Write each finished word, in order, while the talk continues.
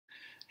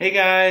Hey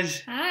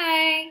guys!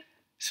 Hi.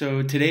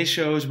 So today's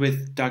show is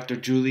with Dr.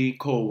 Julie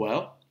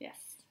Colwell, Yes.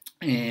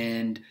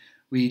 and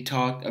we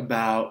talked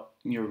about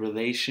your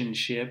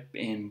relationship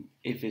and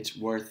if it's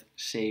worth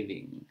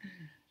saving.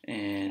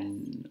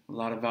 And a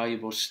lot of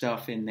valuable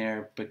stuff in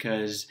there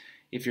because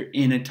if you're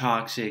in a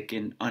toxic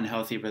and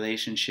unhealthy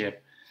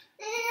relationship,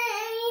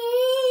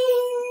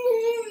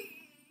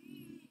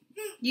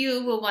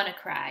 You will want to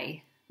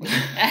cry.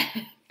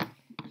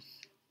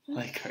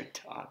 like our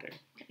daughter,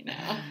 I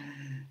know.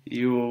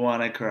 you will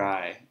want to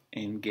cry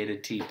and get a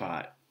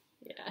teapot.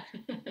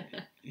 Yeah.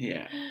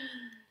 Yeah.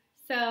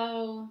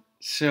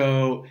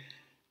 So,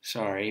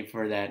 Sorry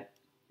for that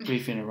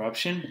brief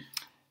interruption.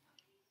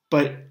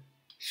 But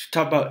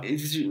talk about,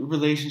 is your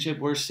relationship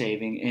worth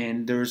saving?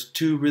 And there's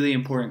two really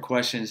important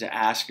questions to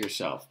ask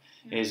yourself.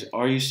 Is,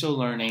 are you still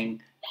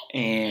learning?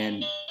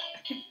 And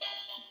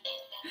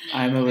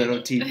I'm a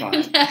little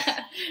teapot.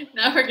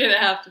 now we're going to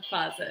have to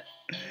pause it.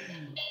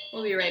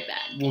 We'll be right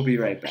back. We'll be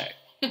right back.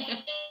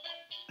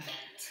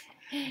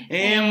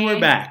 And we're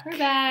back. We're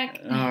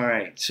back. All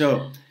right.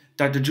 So,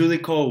 Dr. Julie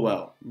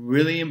Colwell,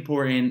 really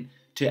important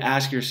to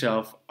ask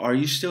yourself, are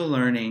you still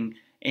learning?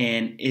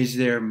 And is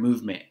there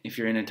movement if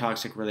you're in a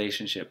toxic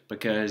relationship?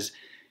 Because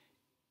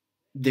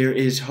there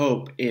is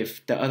hope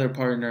if the other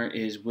partner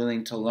is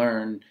willing to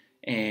learn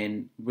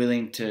and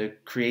willing to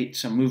create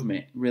some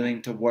movement,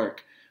 willing to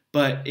work.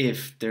 But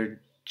if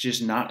they're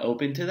just not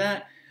open to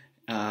that,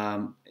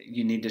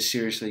 you need to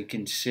seriously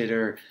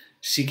consider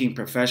seeking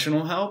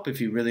professional help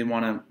if you really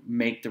want to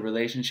make the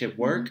relationship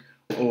work,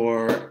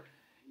 or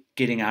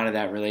getting out of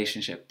that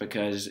relationship,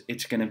 because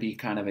it's going to be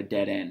kind of a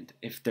dead end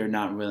if they're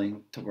not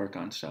willing to work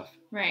on stuff.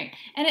 Right.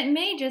 And it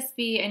may just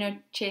be, I know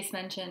Chase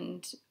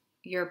mentioned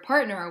your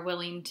partner are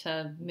willing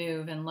to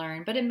move and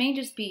learn, but it may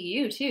just be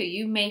you too.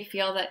 You may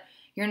feel that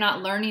you're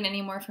not learning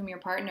anymore from your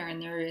partner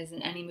and there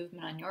isn't any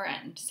movement on your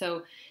end.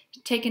 So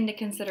take into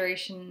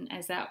consideration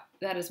as that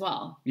as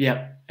well.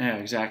 Yep. Yeah,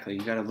 exactly.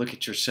 You got to look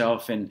at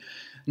yourself. And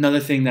another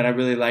thing that I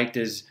really liked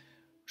is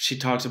she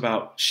talks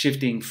about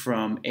shifting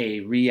from a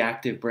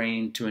reactive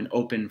brain to an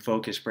open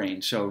focus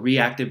brain. So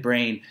reactive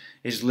brain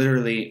is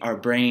literally our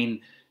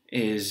brain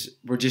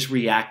we're just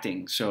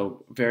reacting.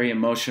 So very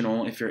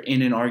emotional. If you're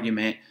in an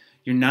argument,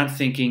 you're not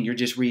thinking, you're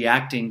just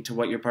reacting to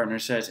what your partner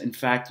says. In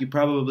fact, you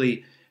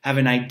probably have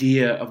an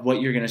idea of what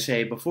you're going to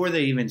say before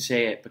they even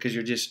say it, because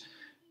you're just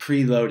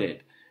preloaded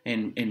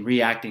and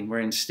reacting,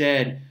 where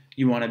instead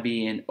you want to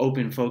be an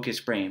open focus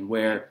brain,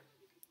 where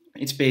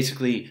it's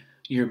basically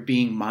you're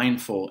being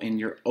mindful and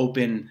you're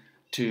open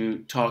to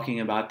talking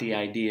about the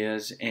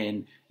ideas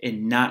and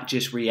not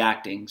just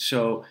reacting.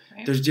 So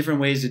There's different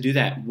ways to do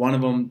that. One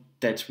of them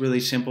that's really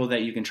simple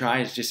that you can try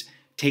is just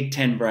take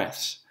 10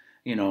 breaths.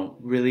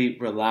 Really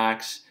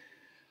relax,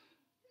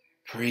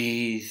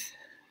 breathe,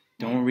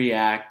 don't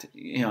react.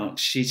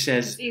 She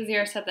says... It's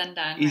easier said than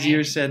done.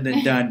 Easier said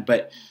than done,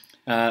 but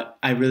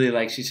I really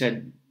like, she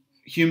said,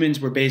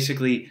 humans were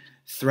basically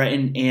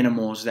threatened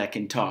animals that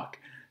can talk.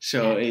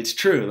 So it's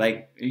true.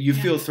 Like, you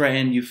feel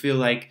threatened, you feel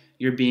like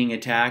you're being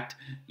attacked,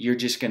 you're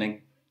just going to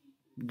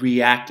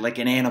react like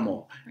an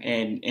animal,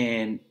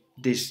 and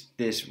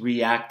this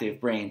reactive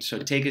brain. So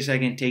take a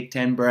second, take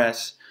 10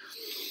 breaths.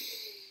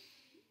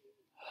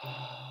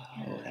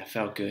 Oh, that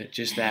felt good.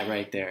 Just that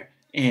right there.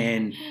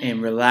 And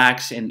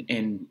relax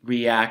and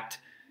react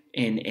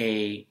in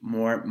a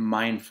more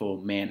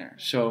mindful manner.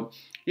 So,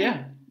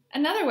 yeah.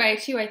 Another way,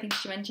 too, I think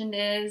she mentioned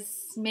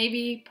is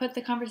maybe put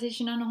the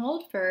conversation on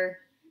hold for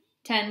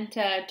 10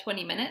 to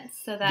 20 minutes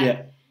so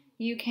that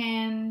you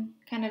can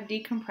kind of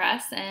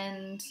decompress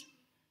and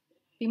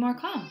be more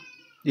calm.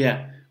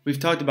 Yeah. We've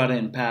talked about it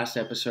in past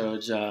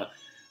episodes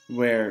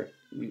where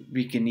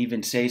we can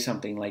even say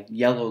something like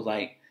yellow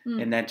light,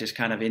 and that just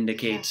kind of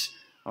indicates,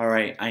 all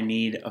right, I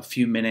need a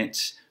few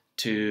minutes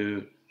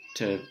to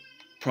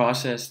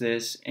process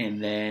this,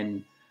 and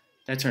then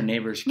that's our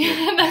neighbor's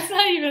kid. That's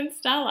not even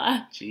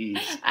Stella. Jeez.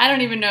 I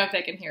don't even know if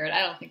they can hear it.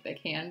 I don't think they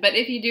can. But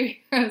if you do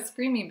hear a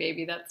screaming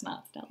baby, that's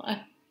not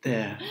Stella.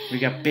 Yeah, we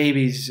got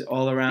babies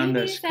all around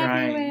us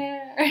crying.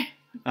 Everywhere.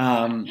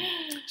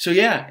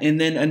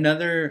 And then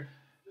another.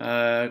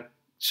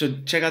 So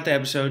check out the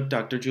episode,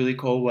 Dr. Julie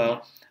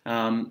Colwell.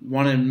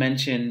 Want to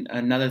mention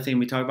another thing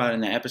we talked about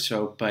in the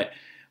episode, but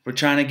we're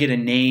trying to get a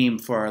name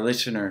for our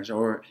listeners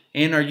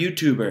and our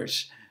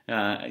YouTubers,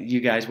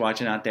 you guys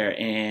watching out there,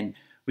 and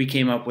we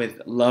came up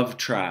with Love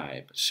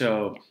Tribe.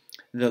 So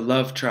the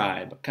Love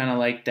Tribe, kind of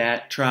like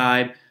that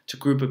tribe. It's a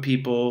group of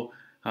people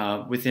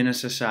within a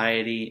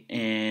society,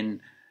 and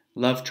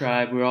Love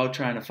Tribe, we're all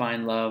trying to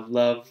find love.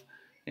 Love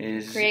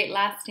is... create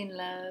lasting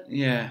love.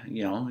 Yeah,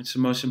 it's the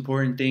most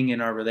important thing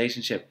in our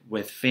relationship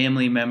with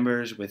family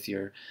members, with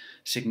your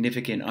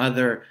significant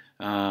other.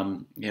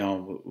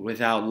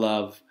 Without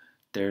love,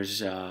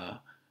 there's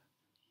not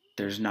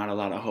a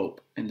lot of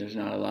hope, and there's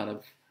not a lot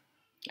of...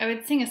 I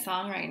would sing a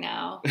song right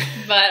now,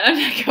 but I'm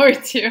not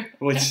going to.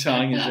 What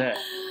song is that?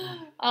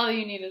 All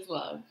You Need Is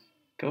Love.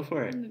 Go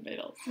for it. In the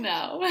Beatles.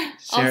 No.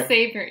 I'll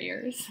save your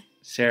ears.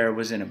 Sarah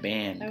was in a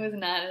band. I was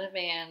not in a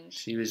band.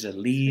 She was a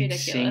lead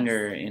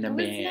singer in a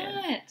band. I was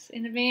not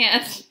in a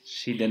band.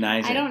 She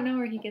denies it. I don't know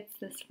where he gets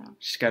this from.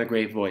 She's got a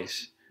great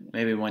voice.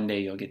 Maybe one day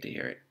you'll get to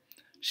hear it.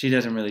 She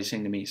doesn't really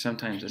sing to me.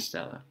 Sometimes it's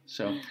Stella.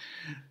 So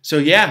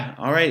yeah.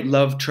 All right,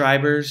 Love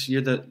Tribers.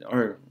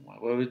 Or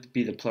what would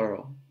be the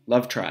plural?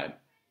 Love Tribe.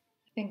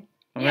 I think.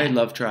 All right,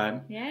 Love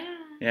Tribe. Yeah.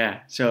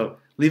 Yeah. So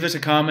leave us a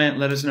comment.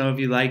 Let us know if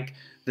you like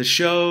the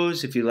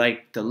shows. If you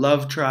like the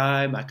Love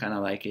Tribe, I kind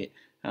of like it.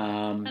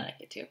 I like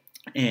it too.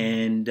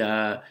 And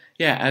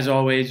as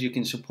always, you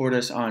can support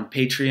us on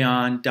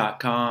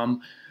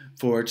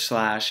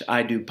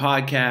patreon.com/I Do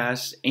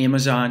Podcasts,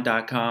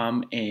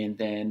 Amazon.com, and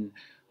then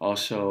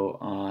also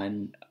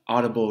on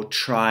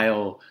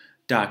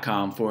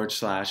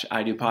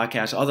audibletrial.com/I Do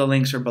Podcasts. All the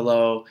links are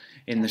below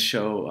in the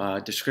show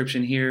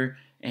description here.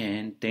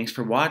 And thanks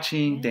for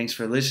watching. Yeah. Thanks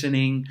for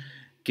listening.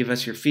 Give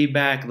us your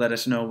feedback. Let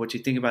us know what you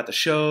think about the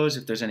shows,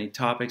 if there's any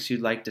topics you'd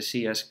like to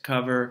see us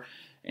cover.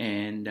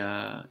 And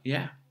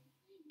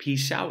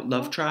peace out,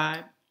 Love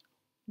Tribe.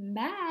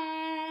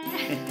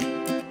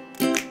 Bye.